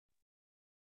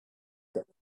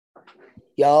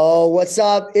Yo, what's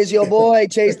up? Is your boy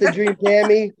Chase the Dream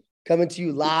Cammy coming to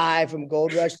you live from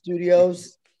Gold Rush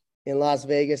Studios in Las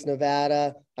Vegas,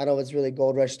 Nevada. I know it's really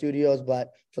Gold Rush Studios,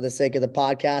 but for the sake of the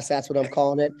podcast, that's what I'm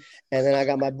calling it. And then I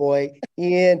got my boy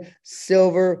Ian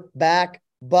Silverback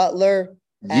Butler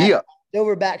at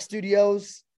Silverback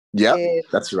Studios. Yep,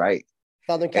 that's right.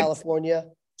 Southern California.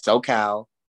 SoCal.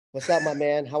 What's up, my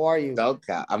man? How are you?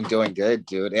 SoCal. I'm doing good,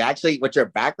 dude. And actually, with your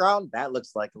background, that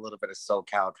looks like a little bit of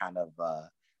SoCal kind of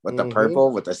with the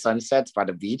purple, with the sunsets by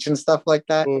the beach and stuff like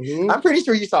that. I'm pretty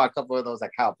sure you saw a couple of those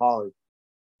at Cal Poly.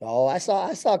 Oh, I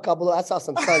saw a couple of, I saw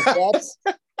some sunsets.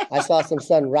 I saw some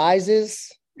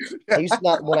sunrises. I used to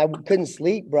not, when I couldn't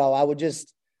sleep, bro, I would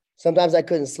just, sometimes I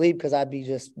couldn't sleep because I'd be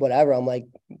just whatever. I'm like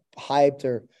hyped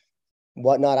or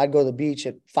whatnot. I'd go to the beach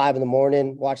at 5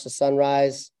 a.m, watch the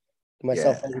sunrise, get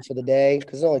myself ready for the day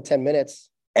because it's only 10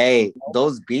 minutes. Hey,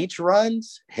 those beach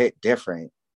runs hit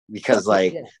different because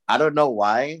like, I don't know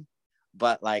why,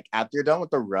 but like after you're done with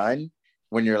the run,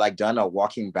 when you're like done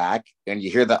walking back and you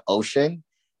hear the ocean,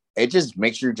 it just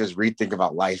makes you just rethink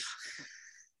about life.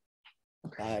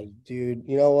 Dude,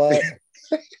 you know what?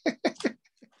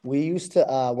 We used to,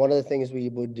 one of the things we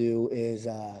would do is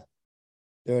there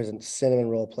was a cinnamon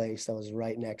roll place that was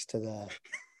right next to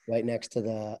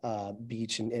the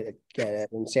beach in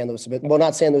San Luis Obispo. Well,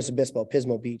 not San Luis Obispo,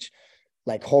 Pismo Beach,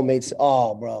 like homemade.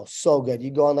 Oh, bro, so good. You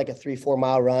go on like a 3-4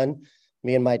 mile run,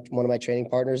 me and one of my training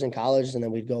partners in college, and then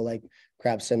we'd go like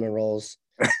grab cinnamon rolls.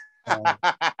 That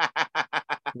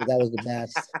was the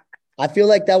best. I feel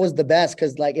like that was the best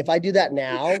because like if I do that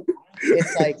now,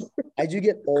 it's like as you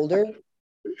get older,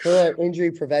 for our injury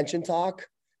prevention talk,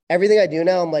 everything I do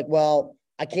now, I'm like, well,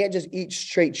 I can't just eat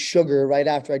straight sugar right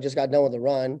after I just got done with the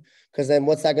run, because then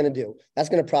what's that going to do? That's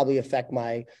going to probably affect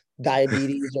my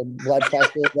diabetes or blood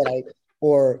pressure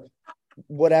or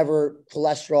whatever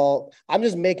cholesterol. I'm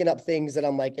just making up things that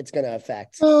I'm like, it's going to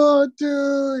affect. Oh,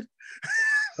 dude.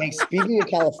 Hey, speaking of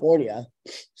California,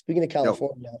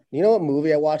 you know what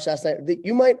movie I watched last night?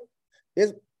 You might,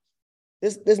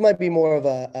 this might be more of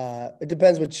a, it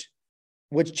depends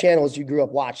which channels you grew up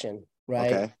watching,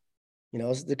 right? Okay. You know,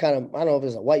 it's the kind of, I don't know if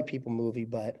it's a white people movie,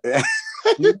 but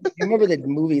you remember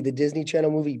the Disney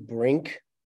Channel movie Brink?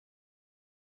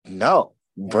 No.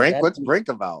 Brink? What's Brink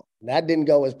about? That didn't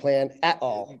go as planned at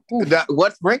all.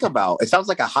 What's Brink about? It sounds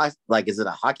like is it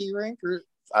a hockey rink? Or,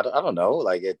 I don't know.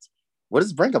 Like what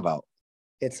is Brink about?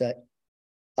 It's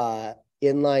a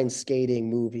inline skating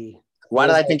movie. Why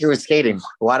did I think it was skating?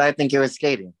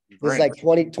 It was like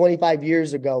 25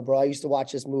 years ago, bro. I used to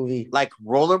watch this movie. Like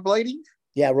rollerblading?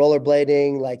 Yeah,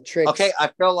 rollerblading, like tricks. Okay, I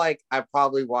feel like I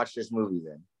probably watched this movie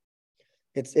then.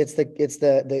 It's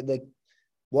the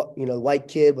what, you know, white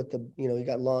kid with the, you know, he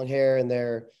got long hair and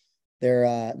they're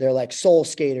like soul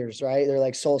skaters, right? They're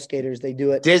like soul skaters. They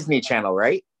do it. Disney Channel,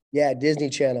 right? Yeah, Disney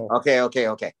Channel. Okay.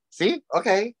 See?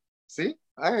 Okay. See?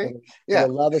 All right. Yeah. I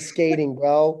love of skating,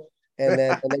 bro. And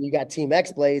then you got Team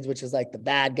X Blades, which is like the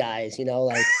bad guys, you know,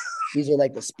 like these are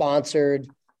like the sponsored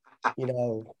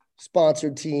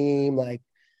team, like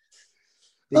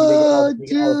they get all the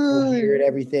gear and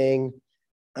everything.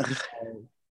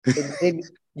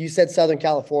 You said Southern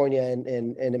California, and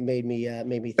it made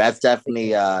me. That's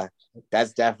definitely a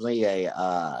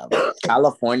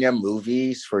California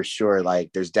movies for sure.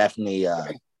 Like there's definitely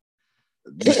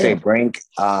you say Brink.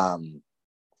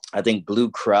 I think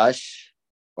Blue Crush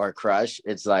or Crush.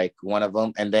 It's like one of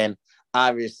them, and then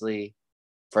obviously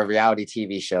for reality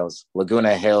TV shows,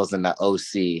 Laguna Hills and the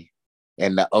OC.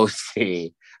 And the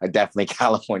OC are definitely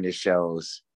California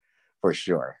shows for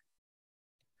sure.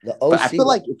 The OC, but I feel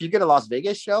like if you get a Las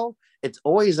Vegas show, it's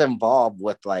always involved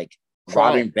with like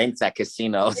robbing banks at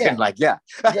casinos and like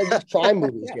just crime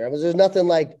movies here. There's nothing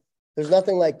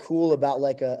like cool about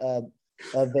like a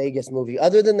Vegas movie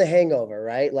other than The Hangover,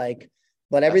 right? Like,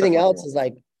 but everything else is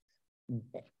like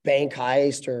bank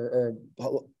heist or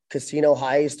casino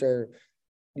heist or.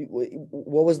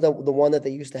 What was the one that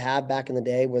they used to have back in the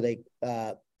day where they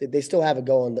still have it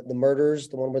going, the murders,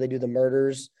 the one where they do the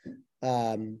murders.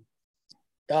 What's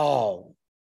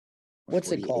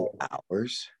it called?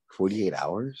 48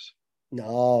 hours?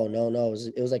 No.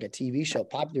 It was like a TV show,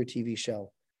 popular TV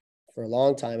show for a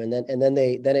long time. And then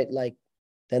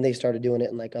they started doing it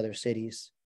in like other cities.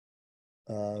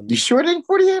 You sure it ain't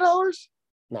 48 hours?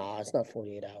 No, it's not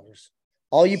 48 hours.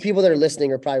 All you people that are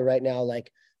listening are probably right now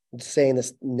like saying the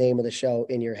name of the show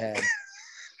in your head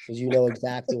because you know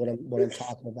exactly what I'm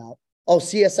talking about. Oh,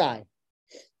 CSI.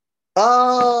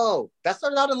 Oh, that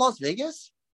started out in Las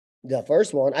Vegas? The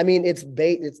first one. I mean, it's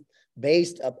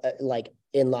based up like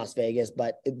in Las Vegas,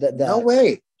 but the no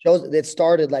way shows it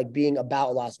started like being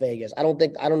about Las Vegas. I don't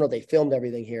know if they filmed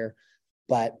everything here,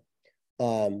 But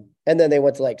and then they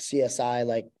went to like CSI,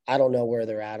 like I don't know where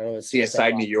they're at. I don't know,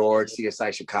 CSI New York,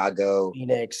 CSI Chicago,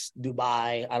 Phoenix,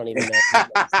 Dubai. I don't even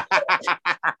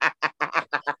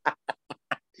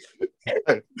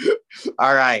know.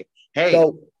 All right. Hey,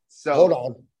 so hold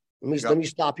on. Let me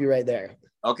stop you right there.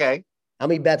 Okay. How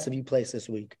many bets have you placed this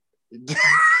week?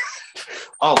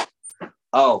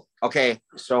 Oh, okay.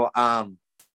 So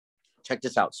check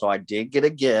this out. So I did get a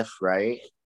gift, right?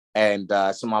 And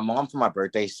so my mom for my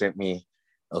birthday sent me,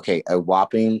 a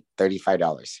whopping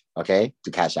 $35, okay,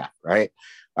 to Cash App, right?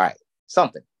 All right,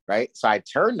 something, right? So I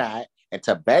turned that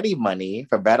into betting money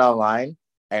for Bet Online,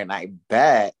 and I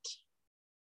bet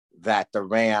that the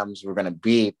Rams were gonna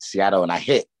beat Seattle, and I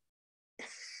hit.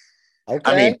 Okay.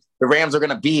 I mean, the Rams are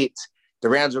gonna beat the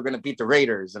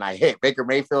Raiders, and I hit. Baker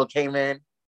Mayfield came in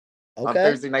on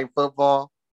Thursday Night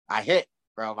Football. I hit,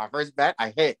 bro. My first bet, I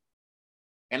hit.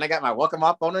 And I got my welcome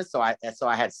up bonus. So I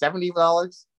had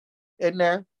 $70 in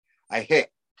there. I hit.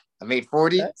 I made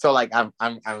 40. Okay. So like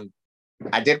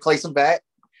I did play some bet.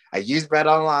 I used Bet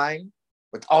Online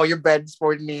with all your bet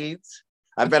sport needs.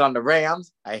 I bet on the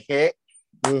Rams. I hit.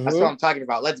 Mm-hmm. That's what I'm talking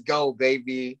about. Let's go,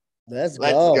 baby. Let's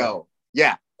go.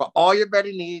 Yeah. For all your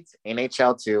betting needs,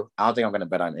 NHL too. I don't think I'm gonna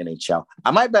bet on NHL.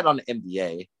 I might bet on the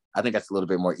NBA. I think that's a little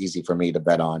bit more easy for me to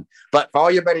bet on. But for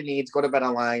all your betting needs, go to Bet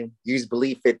Online. Use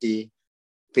Believe50.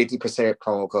 50%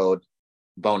 promo code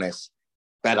bonus.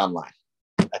 Bet Online.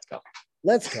 Let's go.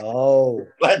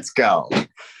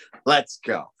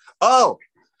 Oh,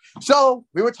 so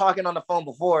we were talking on the phone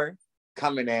before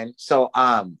coming in. So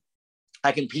I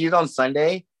competed on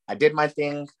Sunday. I did my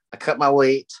thing. I cut my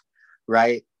weight,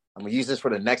 right? I'm gonna use this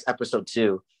for the next episode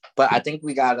too. But I think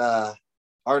we got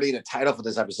already the title for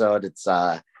this episode. It's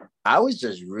I was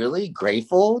just really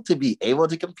grateful to be able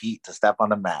to compete, to step on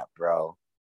the map, bro.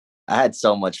 I had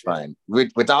so much fun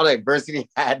with all the adversity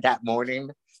I had that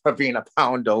morning of being a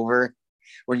pound over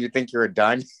when you think you're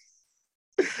done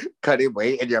cutting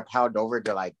weight and you're a pound over.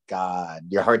 You're like, God,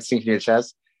 your heart sinks in your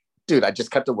chest. Dude, I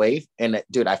just cut the weight. And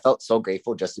dude, I felt so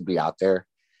grateful just to be out there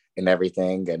and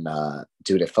everything. And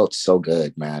dude, it felt so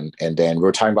good, man. And then we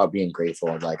were talking about being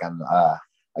grateful. Like I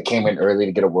came in early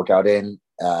to get a workout in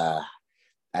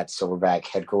at Silverback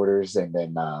headquarters. And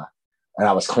then and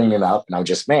I was cleaning up, and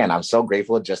I'm so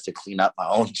grateful just to clean up my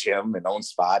own gym and own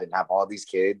spot and have all these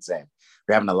kids. And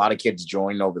we're having a lot of kids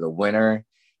join over the winter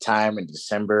time in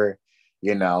December,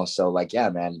 So like, yeah,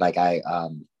 man, like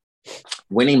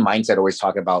winning mindset, always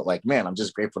talk about like, man, I'm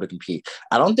just grateful to compete.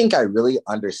 I don't think I really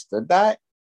understood that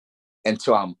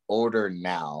until I'm older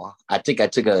now. I think I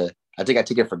took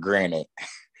it for granted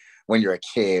when you're a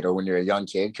kid or when you're a young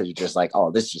kid, because you're just like,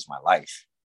 oh, this is just my life,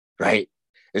 right?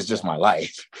 It's just my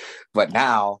life. But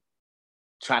now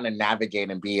trying to navigate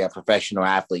and be a professional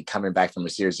athlete, coming back from a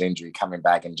serious injury, coming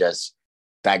back, and just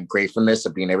that gratefulness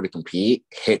of being able to compete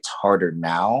hits harder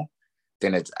now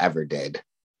than it's ever did,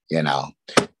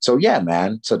 So yeah,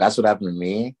 man. So that's what happened to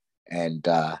me. And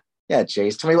yeah,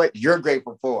 Chase, tell me what you're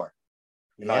grateful for.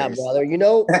 Yeah, brother.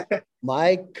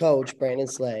 My coach, Brandon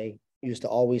Slay, used to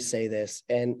always say this,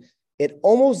 and it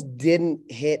almost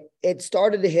didn't hit. It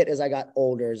started to hit as I got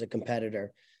older as a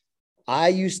competitor. I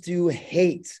used to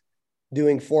hate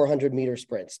doing 400-meter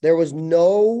sprints. There was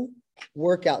no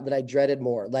workout that I dreaded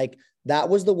more. Like, that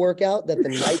was the workout that the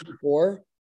night before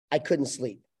I couldn't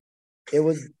sleep. It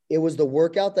was the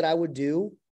workout that I would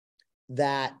do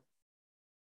that.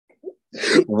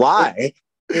 Why?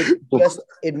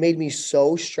 It made me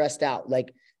so stressed out.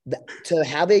 Like, to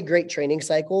have a great training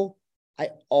cycle, I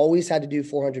always had to do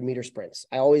 400-meter sprints.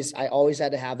 I always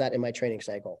had to have that in my training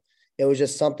cycle. It was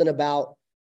just something about,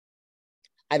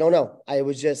 I don't know. It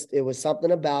was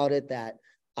something about it that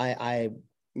we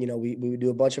would do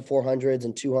a bunch of 400s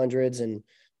and 200s and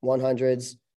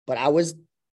 100s, but I was,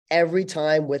 every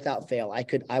time without fail,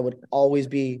 I would always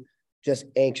be just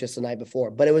anxious the night before.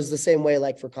 But it was the same way,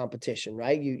 like for competition,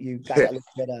 right? You got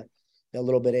that a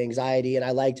little bit of anxiety, and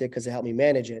I liked it because it helped me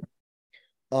manage it.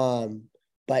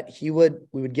 But we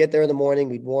would get there in the morning,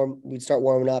 we'd start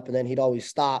warming up, and then he'd always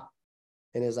stop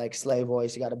in his like slave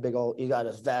voice. He got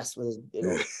his vest with his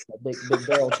big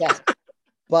barrel chest.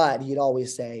 But he'd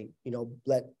always say,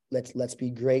 let's be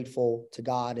grateful to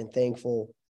God and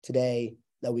thankful today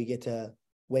that we get to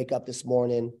wake up this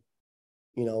morning.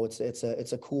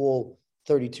 It's a cool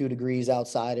 32 degrees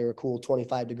outside, or a cool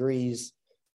 25 degrees.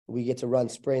 We get to run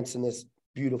sprints in this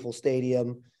beautiful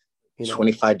stadium.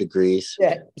 25 degrees.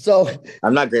 Yeah. So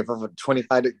I'm not grateful for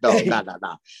 25. No.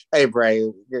 Hey,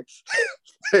 Brandon.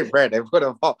 Hey, Brandon, put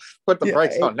the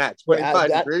brakes on that.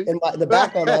 25 degrees. In the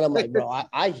background, I'm like, bro,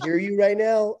 I hear you right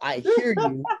now. I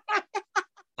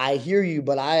hear you,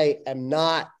 but I am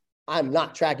not I'm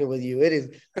not tracking with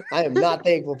you. I am not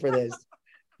thankful for this,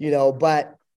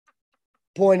 but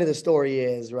point of the story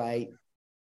is, right,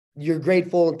 you're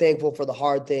grateful and thankful for the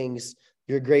hard things.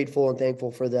 You're grateful and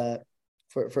thankful for the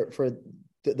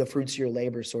fruits of your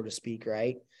labor, so to speak,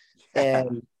 right?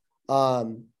 And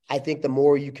I think the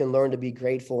more you can learn to be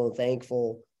grateful and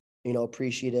thankful,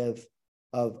 appreciative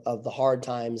of the hard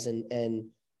times and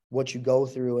what you go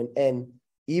through. And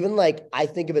even like, I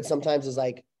think of it sometimes as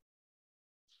like,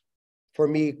 for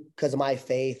me, because of my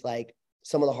faith, like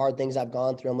some of the hard things I've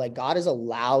gone through, I'm like, God has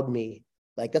allowed me,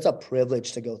 like, that's a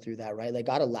privilege to go through that, right? Like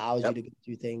God allows you to go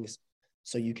through things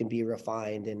so you can be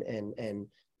refined and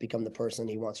become the person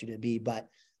he wants you to be. But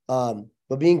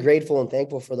being grateful and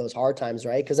thankful for those hard times,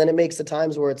 right? Because then it makes the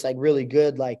times where it's like really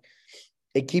good, like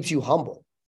it keeps you humble,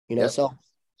 So,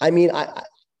 I mean,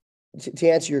 to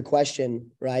answer your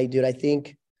question, right, dude, I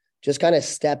think just kind of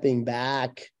stepping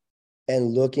back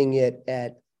and looking at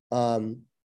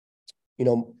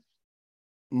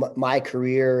my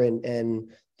career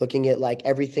and looking at like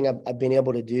everything I've been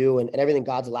able to do and everything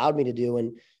God's allowed me to do,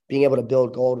 and being able to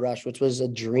build Gold Rush, which was a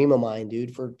dream of mine,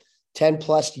 dude. For 10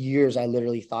 plus years, I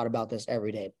literally thought about this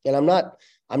every day. And I'm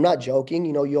not joking.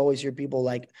 You always hear people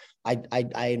like, I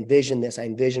envision this, I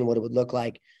envision what it would look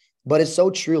like, but it's so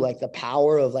true. Like the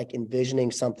power of like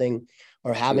envisioning something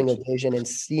or having a vision and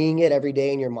seeing it every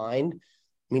day in your mind.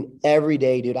 I mean, every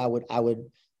day, dude, I would,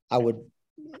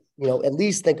 at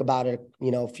least think about it,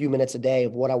 a few minutes a day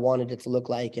of what I wanted it to look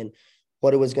like and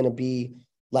what it was going to be.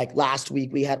 Like last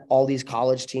week, we had all these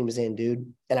college teams in,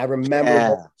 dude. And I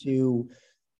remember going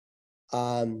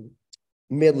to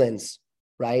Midlands,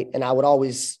 right? And I would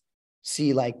always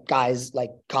see like guys,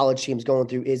 like college teams going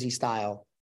through Izzy style,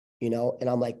 and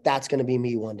I'm like, that's going to be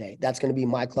me one day. That's going to be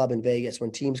my club in Vegas.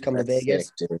 When teams come to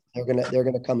Vegas, sick, they're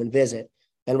going to come and visit.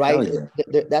 And right,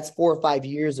 that's 4 or 5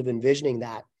 years of envisioning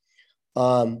that.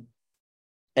 And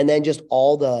then just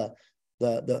all the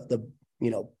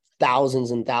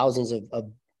thousands and thousands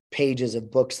of pages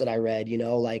of books that I read,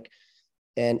 like,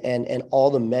 and all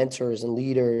the mentors and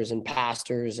leaders and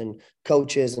pastors and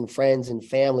coaches and friends and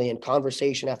family and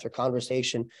conversation after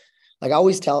conversation. Like I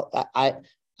always tell,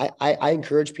 I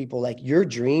encourage people, like, your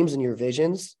dreams and your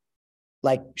visions,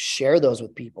 like, share those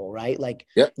with people, right? Like,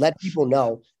 let people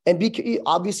know. And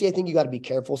obviously, I think you got to be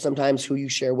careful sometimes who you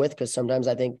share with, because sometimes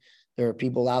I think there are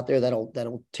people out there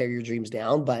that'll tear your dreams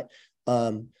down. But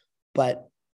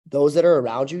those that are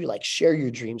around you, like, share your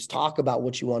dreams, talk about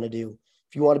what you want to do.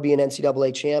 If you want to be an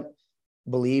NCAA champ,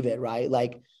 believe it, right?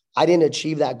 Like, I didn't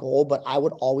achieve that goal, but I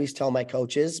would always tell my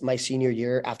coaches my senior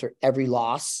year after every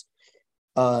loss,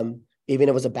 even if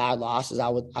it was a bad loss, is I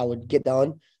would get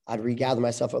done. I'd regather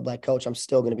myself up, like, coach, I'm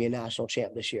still going to be a national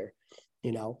champ this year.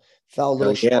 Fell a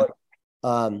little short.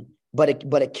 But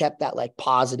it kept that like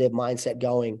positive mindset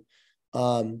going.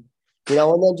 And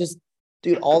then just,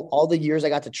 dude, all the years I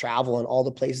got to travel and all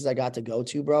the places I got to go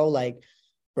to, bro,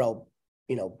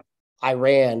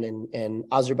 Iran and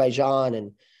Azerbaijan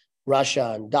and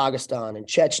Russia and Dagestan and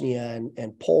Chechnya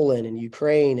and Poland and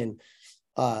Ukraine and,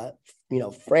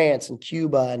 France and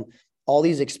Cuba, and all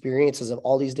these experiences of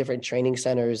all these different training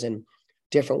centers and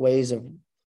different ways of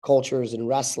cultures and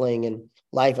wrestling and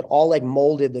life. It all like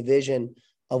molded the vision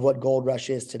of what Gold Rush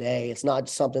is today. It's not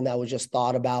something that was just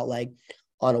thought about like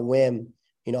on a whim.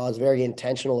 I was very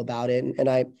intentional about it. And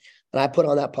I put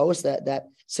on that post that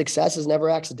success is never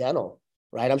accidental,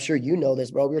 right? I'm sure you know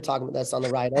this, bro. We were talking about this on the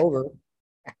ride over.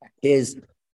 Is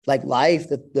like life,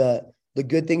 the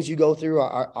good things you go through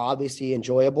are obviously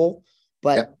enjoyable,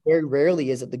 but very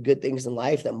rarely is it the good things in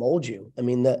life that mold you. I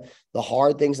mean, the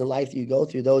hard things in life that you go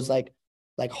through, those like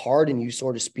harden you,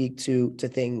 so to speak, to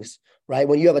things, right?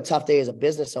 When you have a tough day as a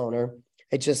business owner,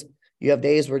 it's just, you have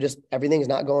days where just everything's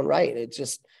not going right. It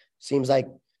just seems like,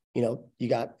 you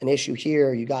got an issue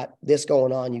here, you got this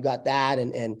going on, you got that,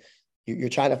 and you're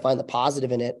trying to find the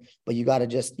positive in it, but you got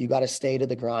to stay to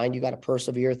the grind. You got to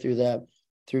persevere through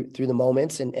the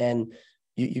moments, and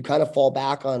you kind of fall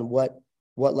back on what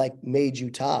like made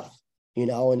you tough,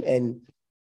 and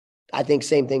I think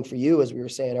same thing for you, as we were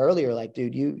saying earlier, like,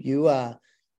 dude,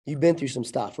 you've been through some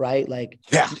stuff, right? Like,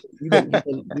 you've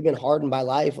been hardened by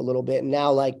life a little bit. And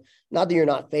now, like, not that you're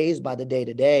not fazed by the day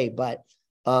to day, but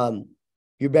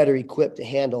you're better equipped to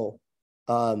handle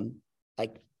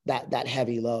like that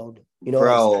heavy load,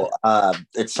 Bro,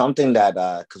 it's something that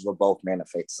because we're both men of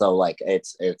faith, so like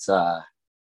it's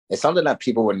something that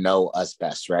people would know us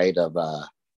best, right?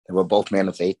 We're both men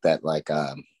of faith, that like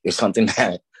it's something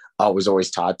that I was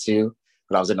always taught to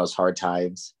when I was in those hard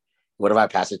times. One of my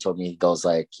pastor told me, he goes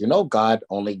like, God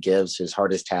only gives his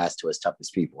hardest task to his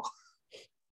toughest people,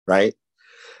 right?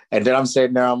 And then I'm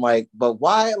sitting there, I'm like, but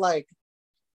why? Like,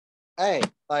 hey,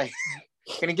 like,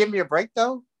 can you give me a break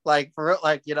though? Like, for real,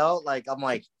 like, you know, like, I'm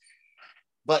like,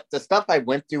 but the stuff I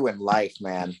went through in life,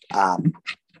 man,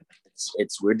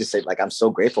 it's weird to say, like, I'm so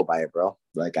grateful by it, bro.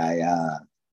 Like, I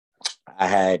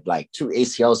had like 2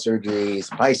 ACL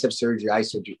surgeries, bicep surgery, eye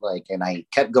surgery, like, and I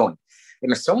kept going.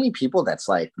 And there's so many people that's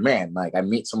like, man, like I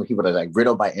meet so many people that are like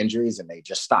riddled by injuries and they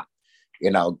just stop.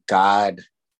 You know, God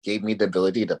gave me the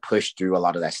ability to push through a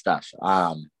lot of that stuff.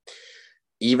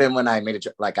 Even when I made it,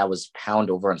 like I was pound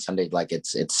over on Sunday, like it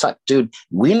sucked, dude.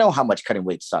 We know how much cutting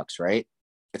weight sucks, right?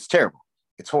 It's terrible.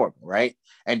 It's horrible, right?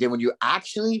 And then when you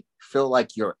actually feel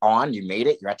like you're on, you made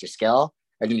it, you're at your scale,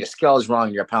 and then your scale is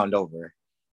wrong, you're a pound over,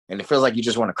 and it feels like you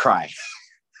just want to cry,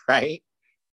 right?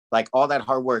 Like all that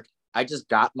hard work. I just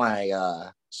got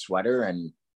my sweater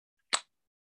and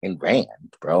ran,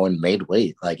 bro, and made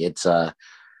weight. Like it's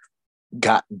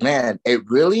got man, it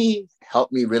really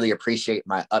helped me really appreciate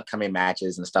my upcoming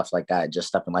matches and stuff like that. Just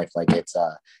stuff in life, like it's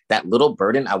that little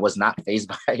burden. I was not fazed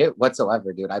by it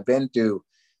whatsoever, dude. I've been through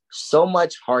so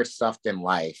much hard stuff in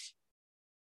life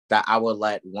that I would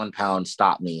let 1 pound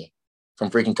stop me from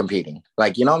freaking competing.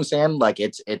 Like, you know what I'm saying? Like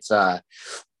it's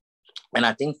and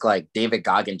I think like David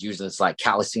Goggins uses like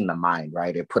callousing the mind,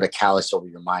 right? It put a callus over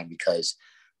your mind because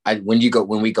when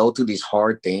we go through these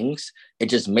hard things, it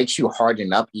just makes you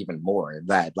harden up even more.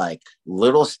 That like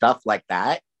little stuff like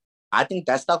that, I think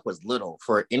that stuff was little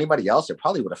for anybody else. It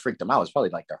probably would have freaked them out. It's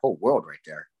probably like their whole world right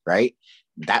there, right?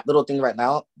 That little thing right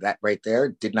now, that right there,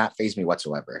 did not faze me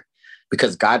whatsoever,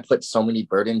 because God put so many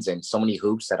burdens and so many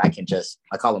hoops that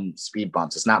I call them speed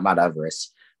bumps. It's not Mount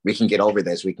Everest. We can get over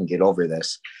this. We can get over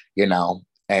this, you know.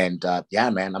 And yeah,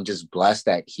 man, I'm just blessed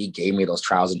that He gave me those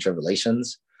trials and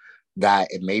tribulations, that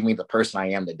it made me the person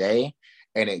I am today.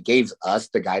 And it gave us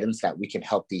the guidance that we can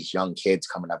help these young kids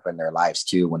coming up in their lives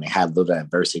too, when they have little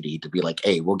adversity, to be like,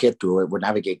 hey, we'll get through it. We'll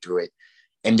navigate through it.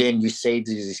 And then you say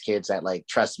to these kids that, like,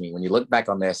 trust me, when you look back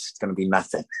on this, it's going to be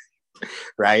nothing.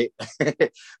 Right.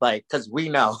 Like, cause we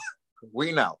know,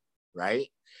 right.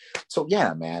 So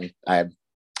yeah, man,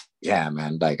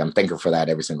 like I'm thankful for that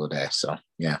every single day. So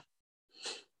yeah.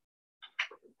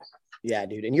 Yeah,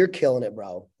 dude. And you're killing it,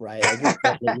 bro. Right. Like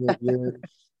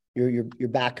you're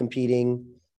back competing.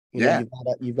 You know, Yeah.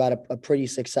 you've got a pretty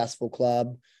successful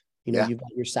club. You know, Yeah. you've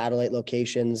got your satellite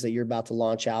locations that you're about to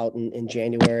launch out in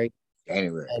January.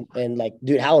 And like,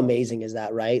 dude, how amazing is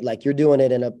that, right? Like you're doing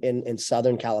it in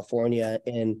Southern California,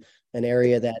 in an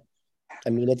area that,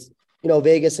 I mean, it's, you know,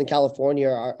 Vegas and California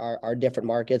are different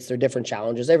markets. They're different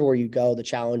challenges. Everywhere you go, the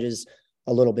challenge is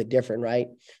a little bit different, right?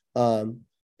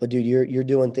 But dude, you're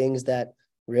doing things that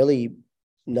really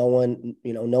no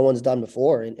one's done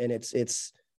before. And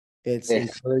it's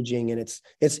encouraging, and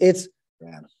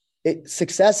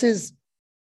success is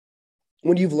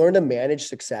when you've learned to manage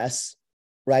success,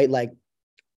 right? Like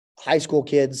high school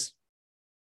kids,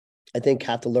 I think,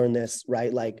 have to learn this,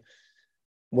 right? Like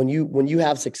when you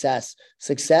have success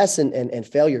and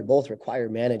failure both require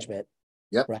management.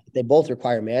 Yep. Right. They both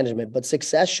require management, but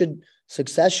success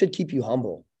should keep you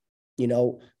humble. You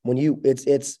know, when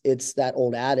it's that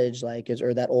old adage, like,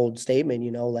 or that old statement,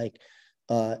 you know, like,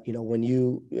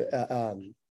 when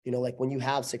like when you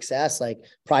have success, like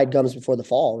pride comes before the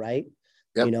fall, right?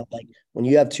 Yep. You know, like when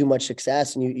you have too much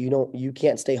success and you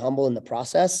can't stay humble in the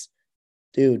process,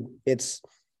 dude,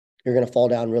 you're going to fall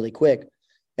down really quick.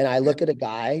 And I look at a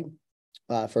guy,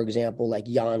 for example, like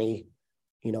Yanni,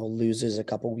 you know, loses a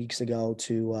couple weeks ago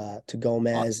to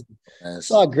Gomez. Yes.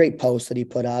 Saw a great post that he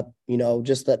put up, you know,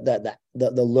 just the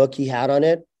look he had on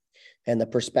it and the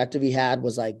perspective he had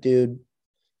was like, dude,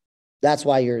 that's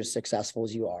why you're as successful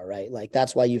as you are, right? Like,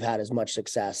 that's why you've had as much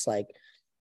success. Like,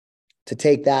 to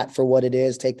take that for what it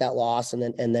is, take that loss and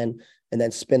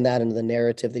then spin that into the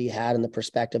narrative that he had and the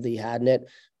perspective that he had in it.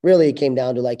 Really, it came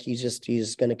down to like,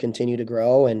 he's going to continue to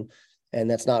grow, and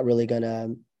that's not really going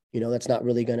to,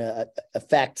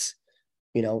 affect,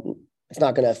 it's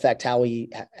not going to affect how he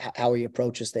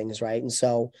approaches things. Right. And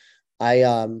so I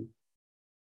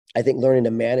think learning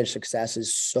to manage success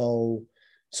is so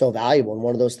valuable. And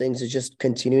one of those things is just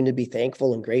continuing to be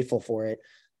thankful and grateful for it.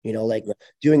 You know, like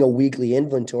doing a weekly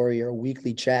inventory or a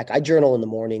weekly check. I journal in the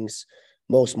mornings,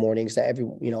 most mornings, that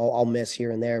I'll miss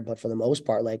here and there, but for the most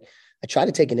part, like, I try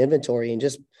to take an inventory and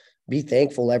just be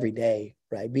thankful every day,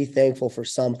 right? Be thankful for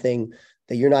something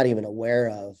that you're not even aware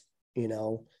of, be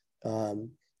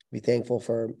thankful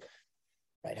for,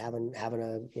 right, having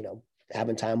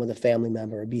time with a family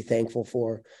member. Be thankful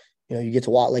for, you get to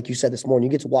walk, like you said this morning,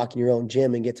 you get to walk in your own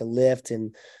gym and get to lift,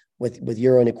 and with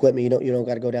your own equipment. You don't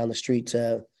got to go down the street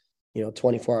to,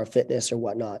 24-hour fitness or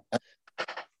whatnot,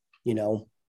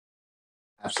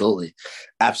 Absolutely.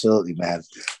 Absolutely, man.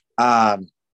 Um,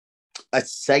 a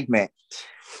segment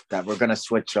that we're gonna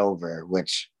switch over,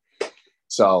 which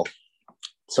so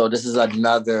so this is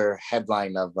another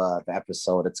headline of the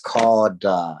episode. It's called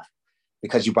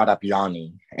because you brought up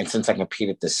Yanni, and since I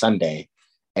competed this Sunday,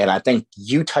 and I think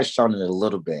you touched on it a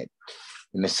little bit.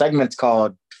 And the segment's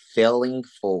called Failing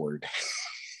Forward.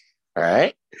 All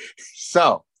right.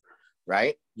 So,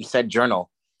 right, you said journal.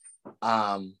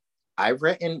 I've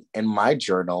written in my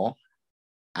journal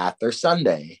after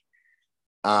Sunday.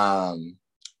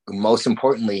 Most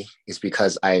importantly is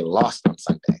because I lost on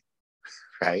Sunday,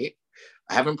 right?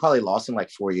 I haven't probably lost in like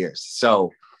 4 years.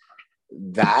 So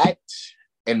that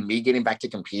and me getting back to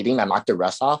competing, I knocked the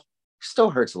rest off, still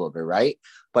hurts a little bit, right?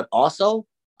 But also,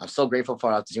 I'm so grateful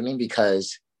for the opportunity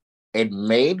because it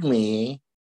made me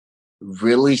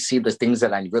really see the things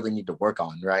that I really need to work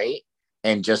on, right?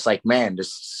 And just like, man,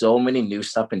 there's so many new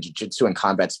stuff in jiu-jitsu and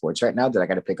combat sports right now that I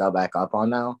got to pick up back up on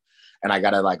now. And I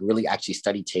got to like really actually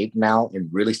study tape now and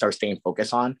really start staying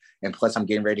focused on. And plus I'm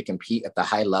getting ready to compete at the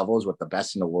high levels with the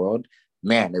best in the world.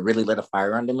 Man, it really lit a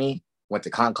fire under me. Went to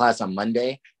comp class on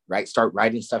Monday, right? Start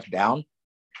writing stuff down.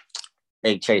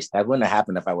 Hey, Chase, that wouldn't have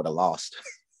happened if I would have lost.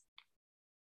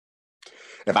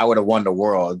 If I would have won the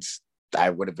worlds, I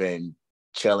would have been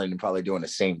chilling and probably doing the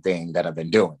same thing that I've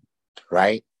been doing,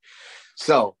 right?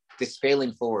 So this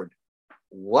failing forward,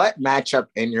 what matchup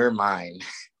in your mind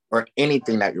or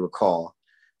anything that you recall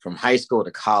from high school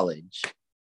to college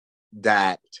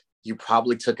that you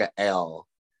probably took a L,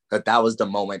 that was the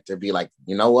moment to be like,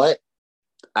 you know what?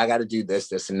 I got to do this,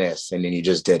 this, and this. And then you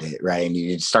just did it, right? And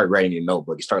you start writing your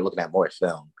notebook. You start looking at more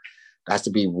film. There has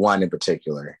to be one in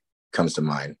particular comes to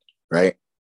mind, right?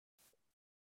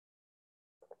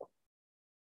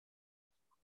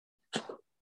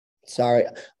 Sorry,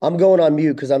 I'm going on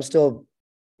mute because I'm still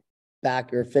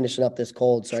back or finishing up this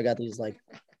cold. So I got these like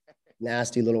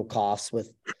nasty little coughs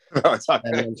with, and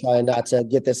I'm trying not to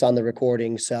get this on the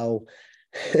recording. So,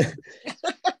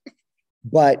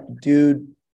 but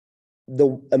dude,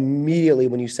 immediately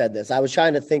when you said this, I was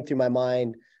trying to think through my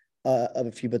mind of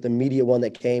a few, but the immediate one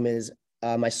that came is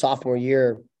my sophomore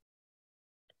year.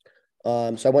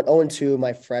 So I went 0-2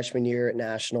 my freshman year at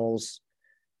nationals.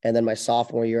 And then my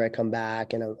sophomore year, I come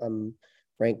back and I'm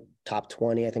ranked top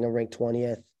 20. I think I'm ranked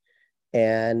 20th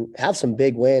and have some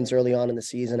big wins early on in the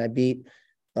season. I beat,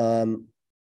 2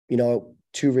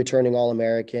 returning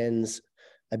All-Americans.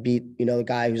 I beat, the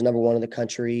guy who's number 1 in the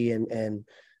country and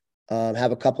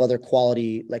have a couple other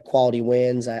quality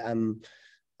wins. I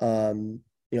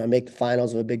make the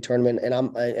finals of a big tournament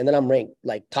and then I'm ranked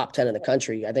like top 10 in the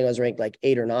country. I think I was ranked like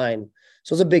 8 or 9.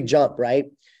 So it's a big jump, right?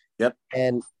 Yep.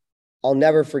 And I'll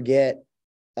never forget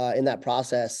in that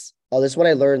process. Oh, this is when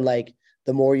I learned like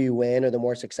the more you win or the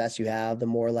more success you have, the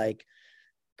more like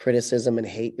criticism and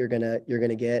hate you're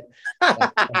gonna get.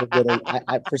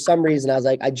 For some reason, I was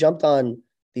like, I jumped on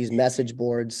these message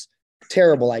boards.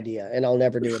 Terrible idea, and I'll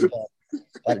never do it again.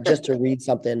 But just to read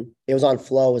something, it was on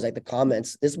Flow. It was like the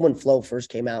comments. This is when Flow first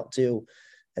came out too,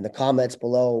 and the comments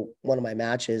below one of my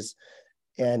matches,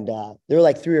 and there were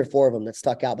like 3 or 4 of them that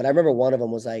stuck out. But I remember one of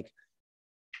them was like,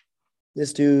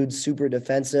 this dude's super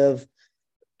defensive.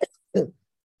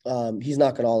 He's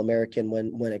not an All-American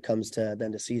when it comes to the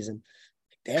end of season.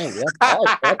 Dang, that's harsh.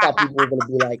 I thought people were going to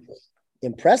be like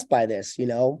impressed by this,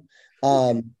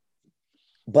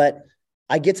 But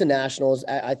I get to nationals.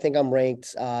 I think I'm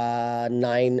ranked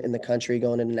 9 in the country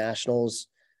going into nationals,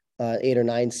 8 or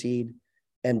 9 seed.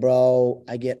 And bro,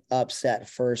 I get upset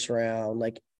first round.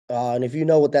 And if you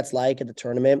know what that's like at the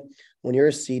tournament, when you're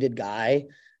a seeded guy.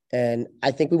 And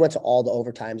I think we went to all the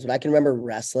overtimes, but I can remember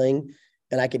wrestling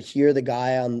and I could hear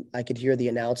the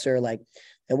announcer like,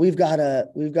 and we've got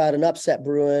an upset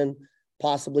brewing,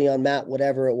 possibly on Matt,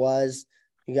 whatever it was.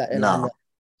 Dude, I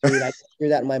hear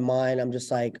that in my mind. I'm just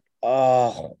like,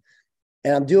 oh,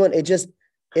 and I'm doing it.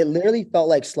 It literally felt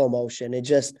like slow motion.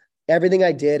 Everything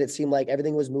I did, it seemed like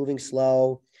everything was moving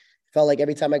slow. It felt like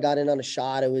every time I got in on a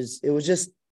shot, it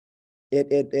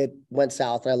went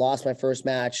south and I lost my first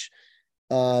match.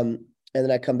 And then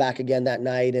I come back again that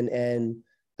night and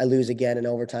I lose again in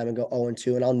overtime and go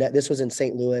 0-2. And this was in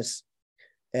St. Louis.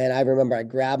 And I remember I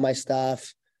grabbed my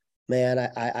stuff, man.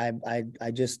 I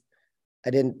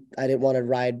didn't want to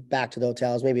ride back to the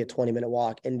hotel. It was maybe a 20-minute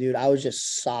walk. And dude, I was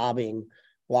just sobbing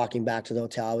walking back to the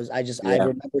hotel. I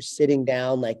remember sitting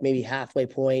down like maybe halfway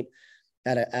point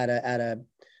at a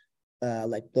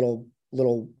like little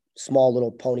small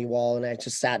little pony wall. And I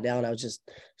just sat down. I was just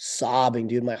sobbing,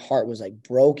 dude. My heart was like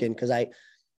broken. Cause I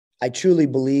truly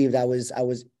believed I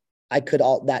could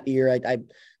all that year. I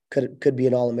could be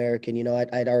an All-American,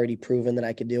 I'd already proven that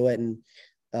I could do it. And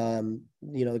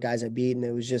the guys I beat. And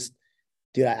it was just,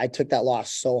 dude, I took that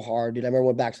loss so hard, dude. I remember I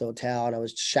went back to the hotel and I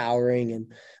was showering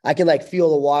and I can like feel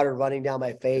the water running down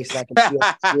my face. And I can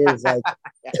feel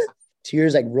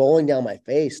tears like rolling down my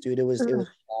face, dude. It was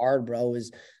hard, bro.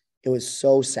 It was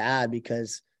so sad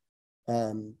because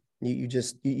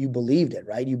you believed it,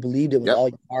 right? You believed it with all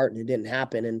your heart and it didn't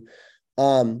happen. And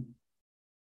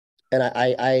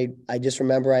I just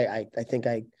remember I think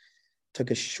I took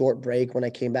a short break when I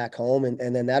came back home.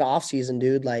 And then that off season,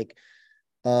 dude, like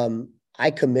I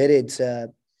committed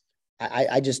to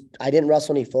I didn't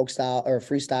wrestle any folk style or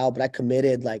freestyle, but I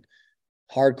committed like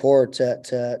hardcore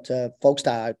to folk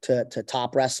style, to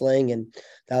top wrestling. And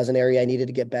that was an area I needed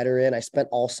to get better in. I spent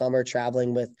all summer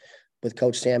traveling with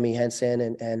Coach Sammy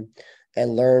Henson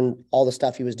and learn all the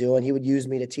stuff he was doing. He would use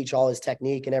me to teach all his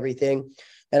technique and everything.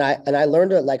 And I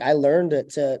learned it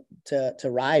to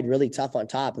ride really tough on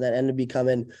top. And that ended up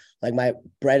becoming like my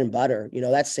bread and butter.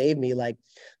 That saved me like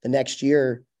the next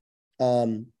year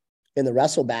in the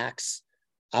wrestlebacks.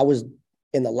 I was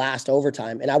in the last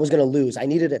overtime and I was going to lose. I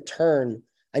needed a turn.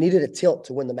 I needed a tilt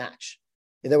to win the match.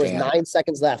 There was 9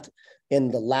 seconds left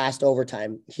in the last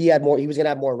overtime. He was going to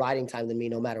have more riding time than me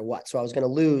no matter what. So I was going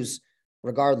to lose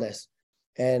regardless.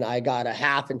 And I got a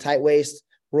half and tight waist,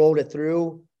 rolled it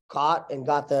through, caught, and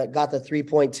got the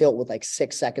 3-point tilt with like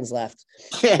 6 seconds left.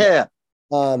 Yeah.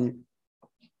 But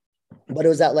it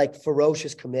was that like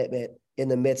ferocious commitment in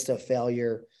the midst of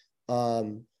failure,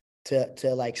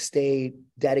 to like stay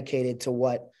dedicated to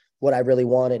what I really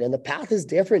wanted. And the path is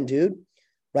different, dude,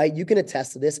 right? You can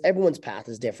attest to this. Everyone's path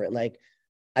is different. Like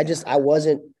I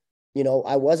wasn't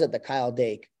the Kyle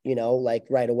Dake, like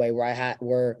right away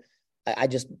where I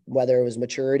just, whether it was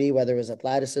maturity, whether it was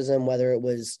athleticism, whether it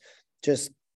was just,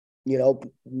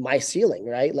 my ceiling,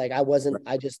 right? Like I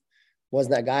just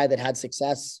wasn't that guy that had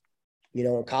success,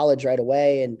 in college right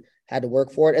away and had to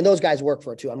work for it. And those guys work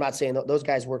for it too. I'm not saying those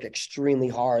guys work extremely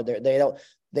hard. They're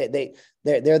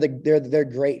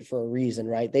great for a reason,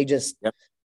 right? They just,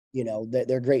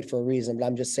 they're great for a reason. But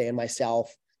I'm just saying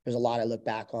myself, there's a lot I look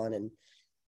back on and,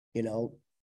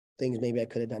 things maybe I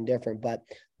could have done different, but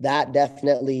that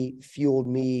definitely fueled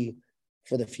me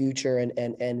for the future.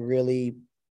 And really,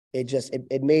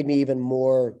 it made me even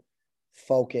more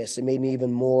focused. It made me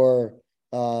even more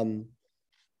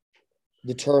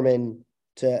determined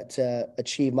to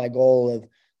achieve my goal of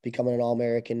becoming an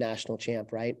All-American national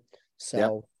champ. Right.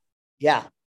 So yeah,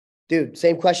 dude,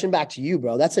 same question back to you,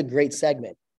 bro. That's a great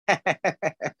segment.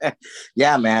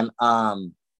 Yeah, man.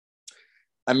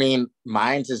 I mean,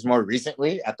 mine's is more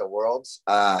recently at the Worlds.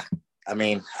 I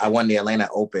won the Atlanta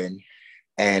Open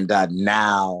and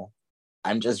now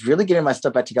I'm just really getting my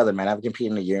stuff back together, man. I've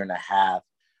competed in a year and a half,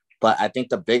 but I think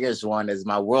the biggest one is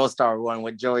my World Star one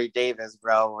with Joey Davis,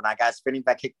 bro. When I got spinning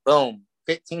back kick, boom,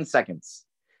 15 seconds.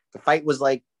 The fight was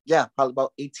like, probably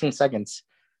about 18 seconds.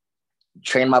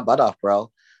 Trained my butt off,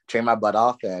 bro.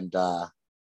 And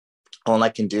all I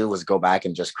can do was go back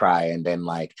and just cry. And then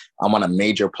like, I'm on a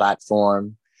major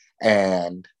platform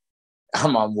and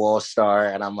I'm on World Star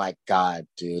and I'm like, God,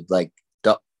 dude, like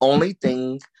the only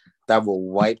thing that will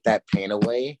wipe that pain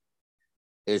away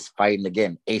is fighting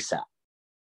again ASAP.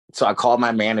 So I called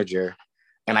my manager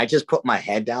and I just put my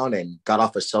head down and got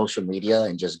off of social media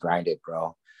and just grinded,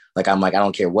 bro. Like, I'm like, I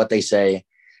don't care what they say.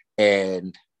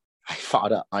 And I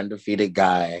fought an undefeated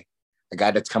guy, a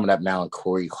guy that's coming up now in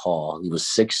Corey Hall. He was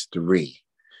 6'3",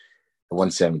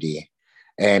 170.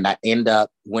 And I end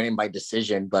up winning by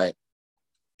decision, but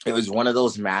it was one of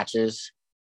those matches.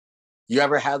 You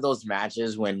ever have those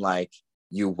matches when like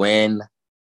you win,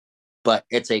 but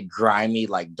it's a grimy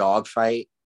like dog fight?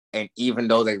 And even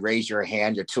though they raise your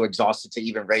hand, you're too exhausted to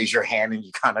even raise your hand and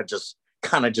you kind of just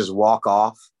walk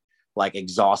off like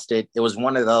exhausted. It was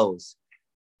one of those.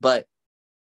 But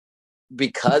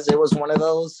because it was one of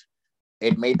those,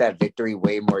 it made that victory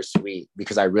way more sweet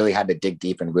because I really had to dig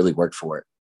deep and really work for it,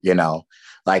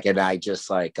 like, and I just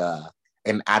like,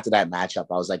 and after that matchup,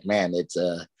 I was like, man,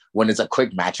 when it's a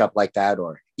quick matchup like that,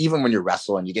 or even when you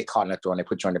wrestle and you get caught in a throw and they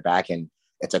put you on the back and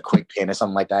it's a quick pin or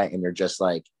something like that. And you're just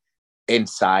like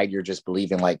inside, you're just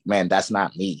believing like, man, that's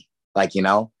not me. Like,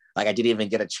 like I didn't even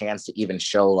get a chance to even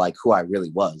show like who I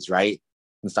really was. Right.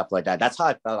 And stuff like that. That's how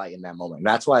I felt like in that moment. And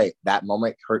that's why that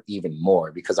moment hurt even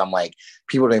more because I'm like,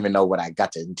 people don't even know what I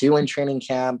got to do in training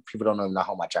camp. People don't even know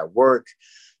how much I work,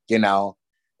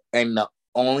 and the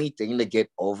only thing to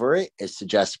get over it is to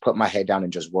just put my head down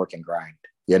and just work and grind,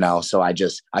 So I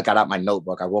got out my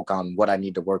notebook. I work on what I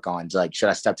need to work on. It's like, should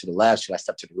I step to the left? Should I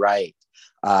step to the right?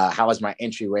 How was my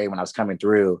entryway when I was coming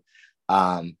through?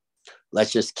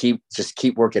 Let's just keep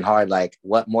working hard. Like,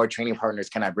 what more training partners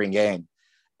can I bring in?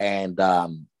 And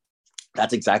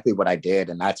that's exactly what I did.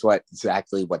 And that's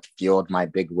exactly what fueled my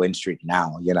big win streak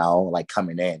now, like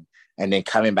coming in and then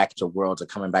coming back to Worlds or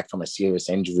coming back from a serious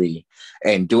injury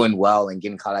and doing well and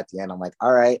getting caught at the end. I'm like,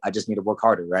 all right, I just need to work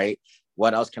harder, right?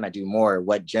 What else can I do more?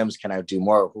 What gyms can I do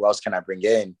more? Who else can I bring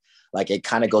in? Like, it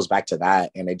kind of goes back to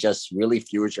that. And it just really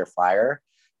fuels your fire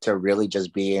to really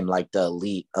just being like the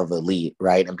elite of elite,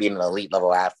 right? And being an elite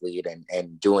level athlete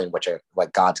and doing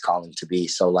what God's calling to be.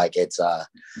 So like,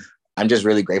 I'm just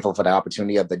really grateful for the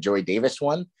opportunity of the Joey Davis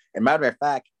one. And matter of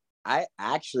fact, I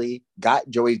actually got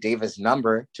Joey Davis'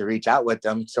 number to reach out with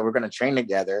them. So we're going to train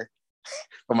together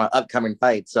for my upcoming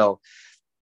fight. So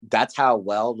that's how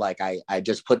well, like, I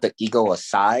just put the ego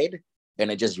aside, and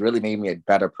it just really made me a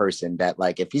better person that,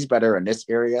 like, if he's better in this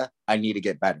area, I need to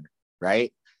get better.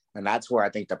 Right. And that's where I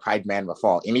think the pride man will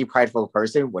fall. Any prideful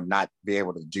person would not be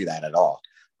able to do that at all.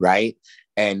 Right.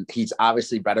 And he's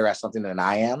obviously better at something than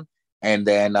I am. And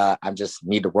then I just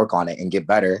need to work on it and get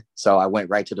better. So I went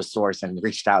right to the source and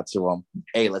reached out to him.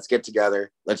 Hey, let's get together.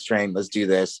 Let's train. Let's do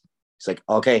this. It's like,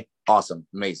 okay, awesome.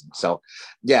 Amazing. So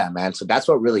yeah, man. So that's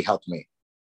what really helped me.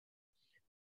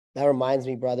 That reminds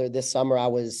me, brother, this summer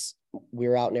we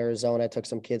were out in Arizona. I took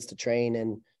some kids to train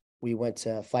and we went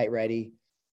to Fight Ready,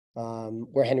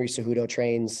 where Henry Cejudo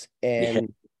trains,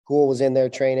 and Cool was in there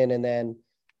training. And then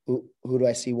who do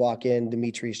I see walk in?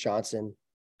 Demetrius Johnson.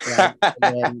 Right.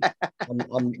 And then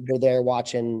we're there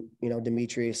watching,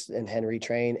 Demetrius and Henry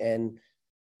train, and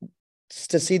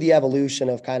to see the evolution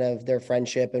of kind of their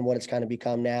friendship and what it's kind of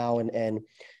become now, and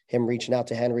him reaching out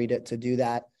to Henry to do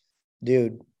that,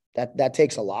 dude, that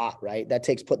takes a lot, right? That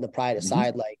takes putting the pride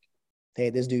aside. Like, hey,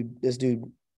 this dude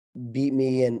beat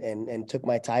me and took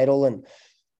my title. And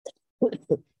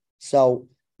so,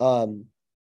 but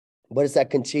it's that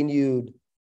continued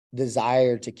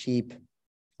desire to keep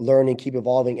learning, keep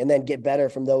evolving, and then get better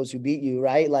from those who beat you,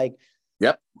 right? Like,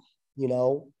 yep.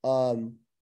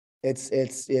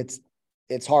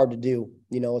 It's hard to do,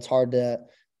 it's hard to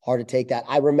take that.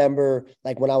 I remember,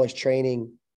 like, when I was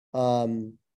training,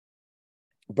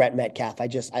 Brett Metcalf,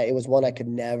 it was one I could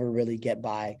never really get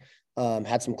by.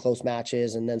 Had some close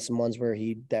matches, and then some ones where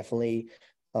he definitely,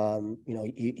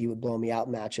 he would blow me out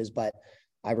in matches. But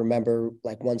I remember,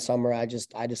 like, one summer, I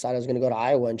decided I was going to go to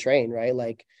Iowa and train, right?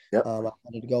 Like, yep. I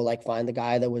wanted to go, like, find the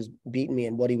guy that was beating me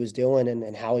and what he was doing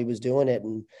and how he was doing it.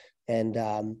 And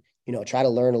try to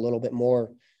learn a little bit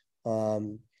more.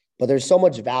 But there's so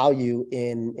much value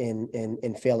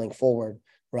in failing forward.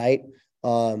 Right.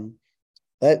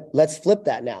 Let's flip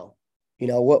that now.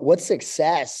 What's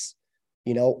success,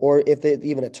 or if it's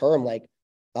even a term like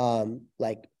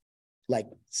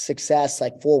success,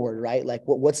 like forward, right? Like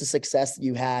what's the success that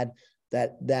you had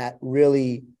that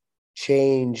really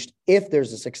changed, if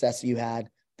there's a success that you had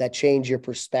that changed your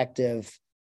perspective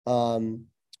on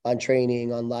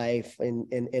training, on life,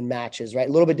 in matches, right?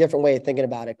 A little bit different way of thinking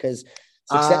about it, because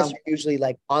success, you're usually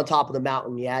like on top of the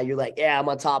mountain. Yeah. You're like, yeah, I'm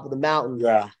on top of the mountain.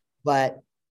 Yeah. But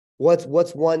what's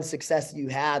one success that you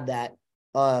had that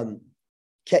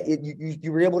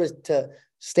you were able to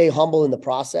stay humble in the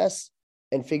process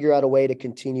and figure out a way to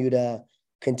continue to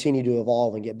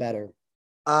evolve and get better?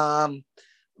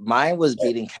 Mine was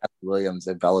beating Kevin Williams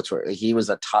at Bellator. He was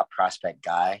a top prospect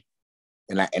guy,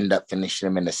 and I ended up finishing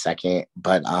him in the second.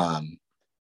 But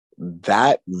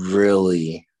that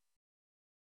really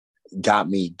got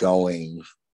me going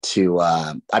to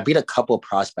I beat a couple of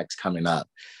prospects coming up,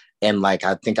 and like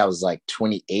I think I was like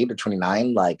 28 or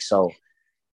 29, so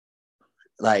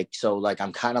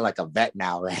I'm kind of like a vet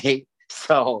now, right?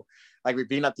 So like we're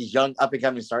beating up these young up and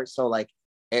coming starts, so like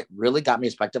it really got me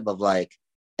perspective of like,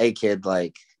 hey kid,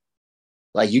 like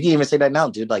you can even say that now,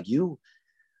 dude, like you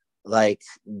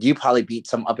probably beat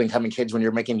some up and coming kids when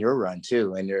you're making your run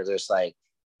too, and you're just like,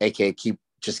 hey kid, keep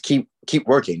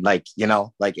working, like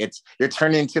you're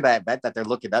turning into that vet that they're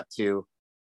looking up to,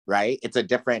 right? It's a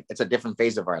different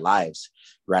phase of our lives,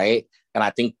 right? And I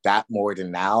think that more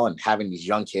than now, and having these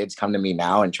young kids come to me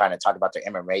now and trying to talk about their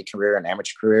MMA career and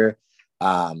amateur career,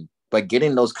 but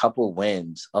getting those couple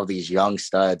wins of these young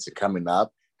studs coming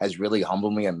up has really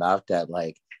humbled me enough that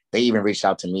like they even reached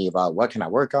out to me about what can I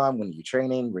work on, when are you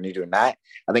training, when are you doing that.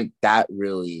 I think that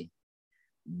really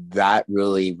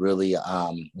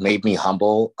made me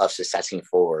humble of successing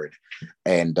forward,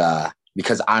 and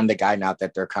because I'm the guy now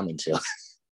that they're coming to.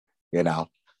 Yeah,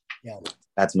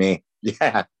 that's me.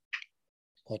 Yeah.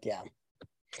 Heck yeah.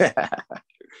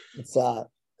 It's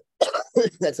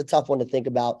that's a tough one to think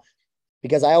about,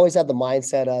 because I always have the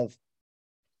mindset of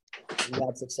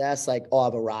that success, like, oh,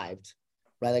 I've arrived,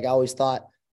 right? Like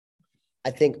I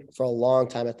think for a long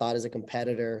time, I thought as a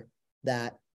competitor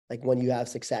that like when you have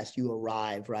success, you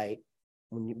arrive, right?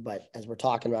 but as we're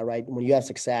talking about, right, when you have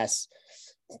success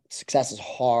is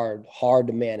hard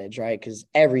to manage, right? Because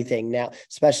everything now,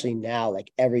 especially now,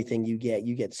 like everything you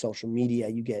get social media,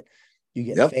 you get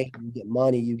Yep. fame, you get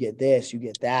money, you get this, you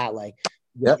get that, like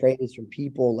you get Yep. praise from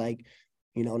people, like,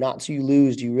 you know, not until you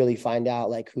lose do you really find out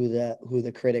like who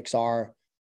the critics are,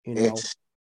 you know.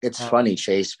 It's funny,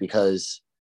 Chase, because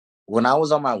when I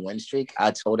was on my win streak,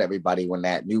 I told everybody when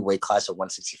that new weight class of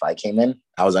 165 came in,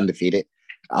 I was undefeated.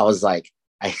 I was like,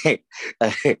 you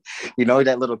know,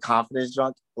 that little confidence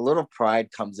drunk, a little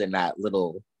pride comes in that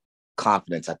little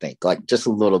confidence, I think, like just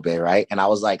a little bit, right? And I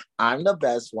was like, I'm the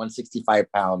best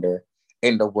 165 pounder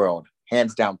in the world,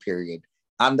 hands down, period.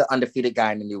 I'm the undefeated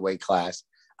guy in the new weight class.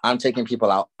 I'm taking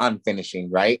people out. I'm finishing,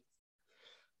 right?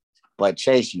 But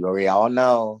Chase, you already all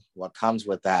know what comes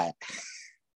with that.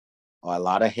 A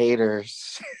lot of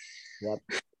haters. Yep.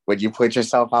 When you put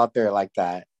yourself out there like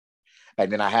that. And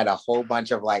then I had a whole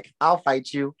bunch of like, I'll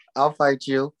fight you,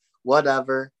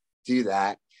 whatever, do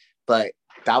that. But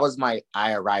that was my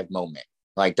I arrived moment.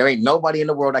 Like, there ain't nobody in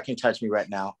the world that can touch me right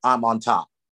now. I'm on top,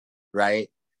 right?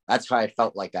 That's why I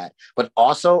felt like that. But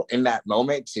also in that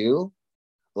moment too,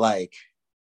 like,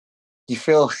 you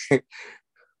feel,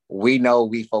 we know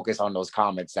we focus on those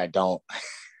comments that don't,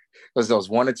 because those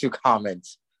 1 or 2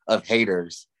 comments of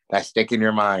haters that stick in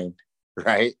your mind,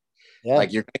 right? Yeah.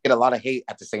 Like, you're gonna get a lot of hate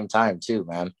at the same time too,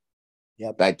 man.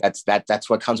 Yep. Like that's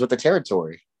what comes with the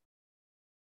territory.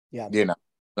 Yeah. You know,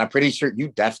 and I'm pretty sure you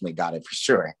definitely got it for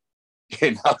sure.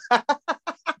 You know,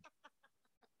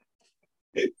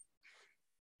 it's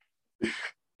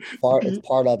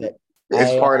part of it.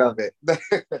 It's part of it.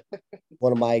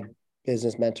 One of my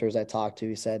business mentors I talked to,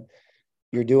 he said,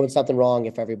 "You're doing something wrong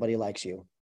if everybody likes you."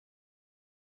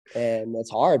 And it's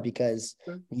hard because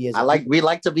we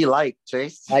like to be liked,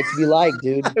 Chase. Like to be liked,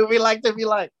 dude. We like to be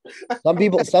liked. Some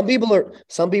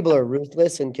people are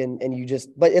ruthless and you just,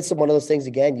 but it's one of those things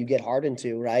again, you get hardened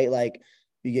to, right? Like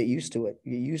you get used to it.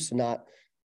 You get used to not,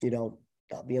 you know,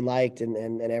 not being liked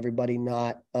and everybody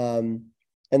not, and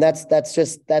that's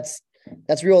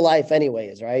real life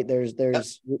anyways, right?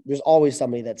 There's always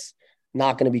somebody that's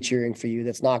not going to be cheering for you,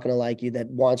 that's not going to like you, that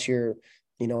wants your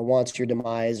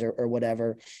demise or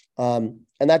whatever. And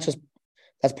that's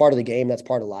part of the game. That's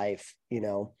part of life. You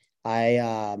know,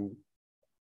 I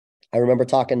remember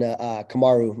talking to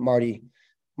Kamaru, Marty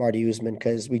Usman,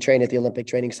 because we trained at the Olympic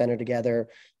Training Center together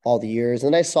all the years.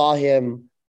 And I saw him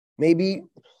maybe.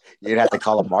 You'd have to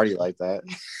call him Marty like that.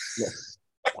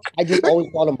 I just always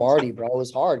called him Marty, bro. It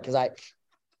was hard because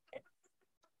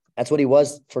that's what he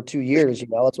was for 2 years. You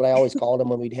know, that's what I always called him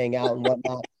when we'd hang out and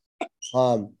whatnot.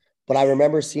 But I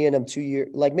remember seeing him 2 years,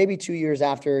 like maybe 2 years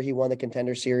after he won the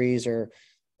Contender Series or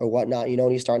whatnot, you know,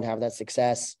 and he's starting to have that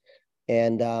success.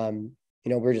 And, you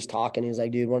know, we were just talking. He's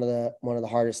like, dude, one of the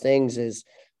hardest things is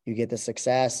you get the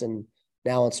success. And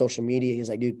now on social media, he's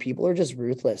like, dude, people are just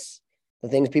ruthless. The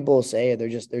things people will say, they're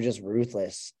just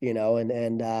ruthless, you know, and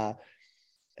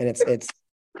it's a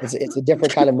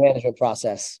different kind of management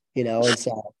process, you know? And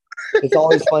so it's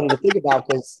always funny to think about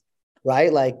because,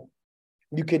 right. Like,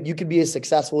 you could be as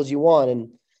successful as you want, and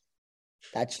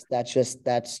that's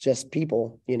just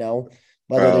people, you know,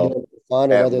 whether they're doing it for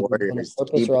fun or whether they're doing it on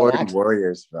purpose or on accident.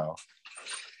 Warriors, bro.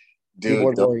 Dude,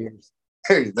 Keyboard warriors.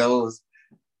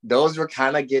 Those were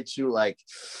kind of get you like,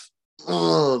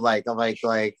 oh, like I'm like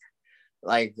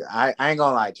I ain't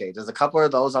gonna lie, Jay. There's a couple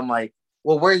of those I'm like,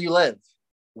 well, where do you live?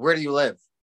 Where do you live?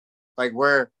 Like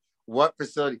what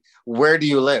facility? Where do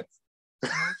you live?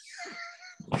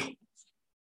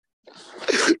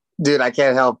 Dude, I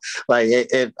can't help. Like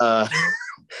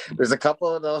there's a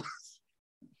couple of those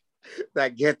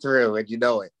that get through, and you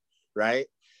know it, right?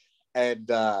 And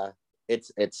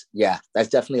it's yeah, that's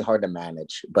definitely hard to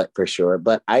manage, but for sure.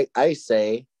 But I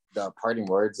say the parting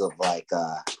words of like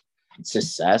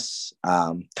success,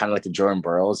 kind of like the Jordan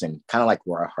Burroughs and kind of like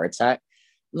where our heart's at.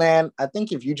 Man, I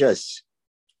think if you just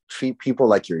treat people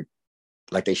like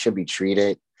they should be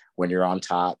treated when you're on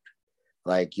top,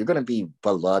 like you're gonna be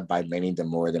beloved by many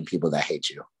more than people that hate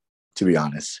you, to be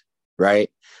honest, right?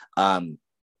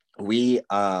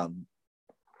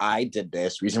 I did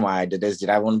this. Reason why I did this, did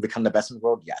I want to become the best in the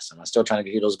world? Yes. Am I still trying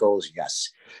to get those goals?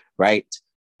 Yes. Right.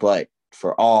 But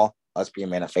for all us being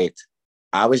men of faith,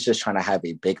 I was just trying to have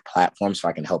a big platform so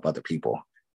I can help other people,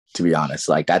 to be honest.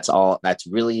 Like that's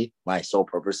really my sole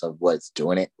purpose of what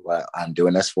I'm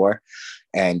doing this for.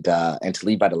 And to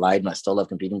lead by the light, and I still love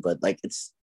competing, but like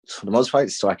it's for the most part,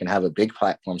 so I can have a big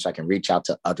platform so I can reach out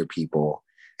to other people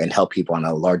and help people on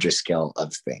a larger scale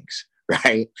of things.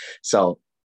 Right. So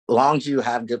long as you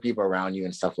have good people around you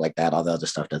and stuff like that, all the other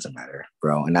stuff doesn't matter,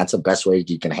 bro. And that's the best way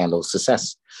you can handle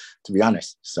success, to be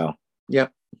honest. So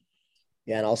Yep.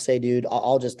 Yeah. And I'll say, dude,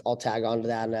 I'll tag on to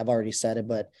that. And I've already said it,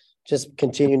 but just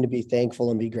continuing to be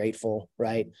thankful and be grateful,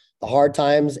 right? The hard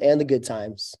times and the good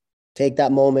times. Take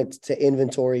that moment to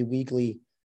inventory weekly,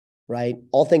 right?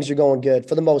 All things are going good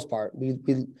for the most part. We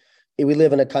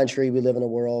live in a country, we live in a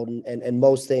world, and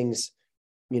most things,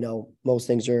 most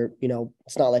things are,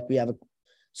 it's not like we have a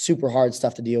super hard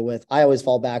stuff to deal with. I always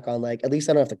fall back on like, at least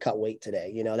I don't have to cut weight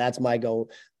today. That's my goal,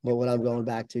 but what I'm going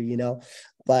back to,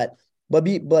 but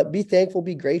be thankful,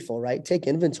 be grateful, right? Take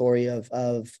inventory of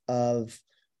the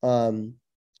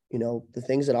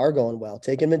things that are going well.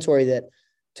 Take inventory that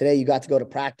today you got to go to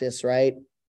practice, right?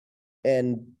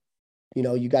 And,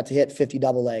 you got to hit 50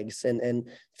 double legs and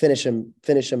finish them,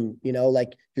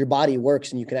 like your body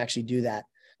works and you can actually do that.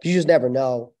 You just never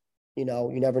know, you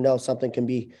never know, something can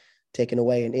be taken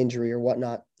away, an injury or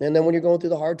whatnot. And then when you're going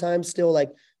through the hard times, still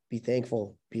like be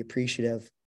thankful, be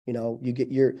appreciative.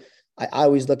 I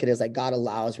always look at it as like, God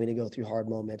allows me to go through hard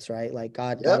moments, right? Like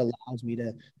God allows me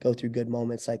to go through good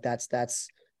moments. Like that's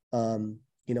the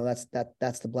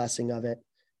blessing of it.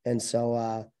 And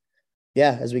so,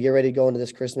 as we get ready to go into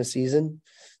this Christmas season,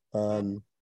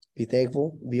 be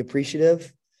thankful, be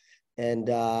appreciative. And,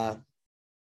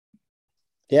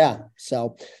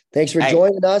 so thanks for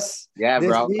joining us. Yeah,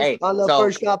 bro. Hey, on the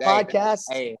First Shot Podcast.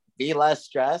 Hey, be less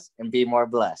stressed and be more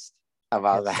blessed. How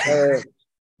about that?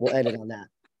 We'll end it on that.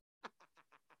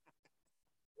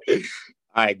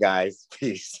 All right, guys.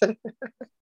 Peace.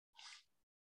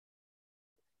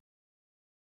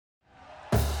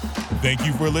 Thank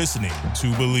you for listening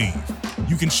to Believe.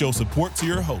 You can show support to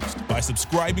your host by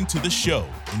subscribing to the show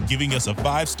and giving us a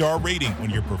 5-star rating on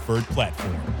your preferred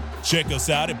platform. Check us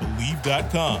out at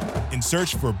Believe.com and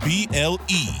search for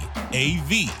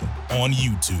BLEAV on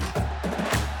YouTube.